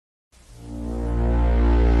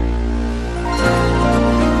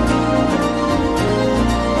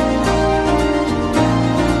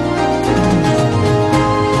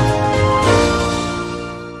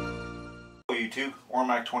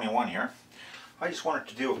Mac-21 here. I just wanted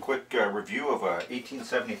to do a quick review of a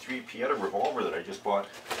 1873 Pietta revolver that I just bought.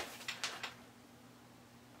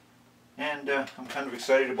 And I'm kind of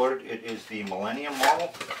excited about it. It is the Millennium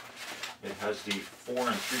model. It has the 4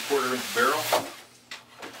 3/4 inch barrel.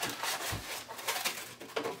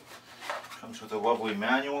 Comes with a lovely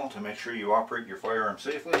manual to make sure you operate your firearm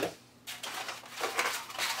safely.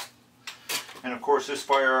 And of course this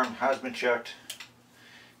firearm has been checked.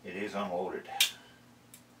 It is unloaded.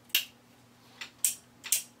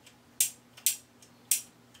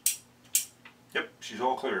 Yep, she's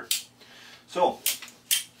all clear. So,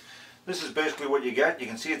 this is basically what you get. You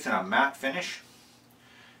can see it's in a matte finish.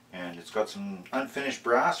 And it's got some unfinished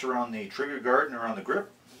brass around the trigger guard and around the grip.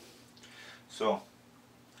 So,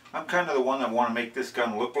 I'm kind of the one that want to make this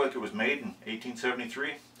gun look like it was made in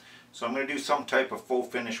 1873. So I'm going to do some type of full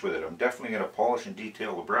finish with it. I'm definitely going to polish and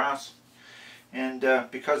detail the brass. And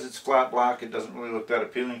because it's flat black, it doesn't really look that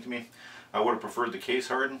appealing to me. I would have preferred the case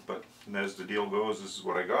hardened, but as the deal goes, this is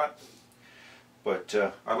what I got. But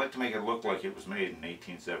I like to make it look like it was made in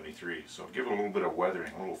 1873. So give it a little bit of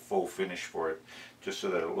weathering, a little faux finish for it, just so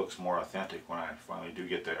that it looks more authentic when I finally do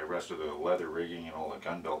get the rest of the leather rigging and all the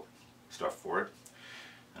gun belt stuff for it.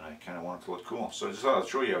 And I kind of want it to look cool. So I just thought I'd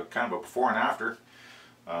show you kind of a before and after.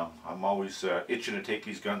 I'm always itching to take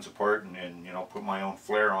these guns apart and you know, put my own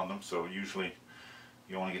flair on them, so usually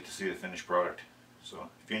you only get to see the finished product. So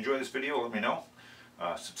if you enjoy this video, let me know.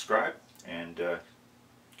 Subscribe and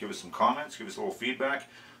give us some comments, give us a little feedback.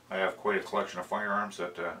 I have quite a collection of firearms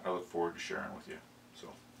that I look forward to sharing with you. So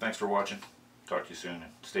thanks for watching. Talk to you soon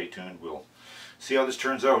and stay tuned. We'll see how this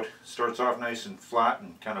turns out. Starts off nice and flat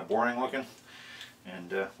and kind of boring looking,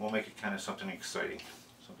 and we'll make it kind of something exciting.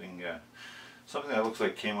 Something that looks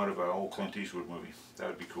like it came out of an old Clint Eastwood movie. That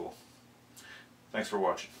would be cool. Thanks for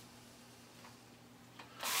watching.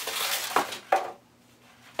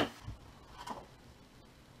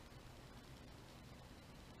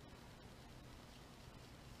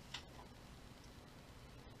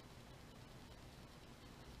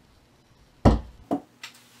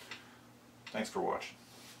 Thanks for watching.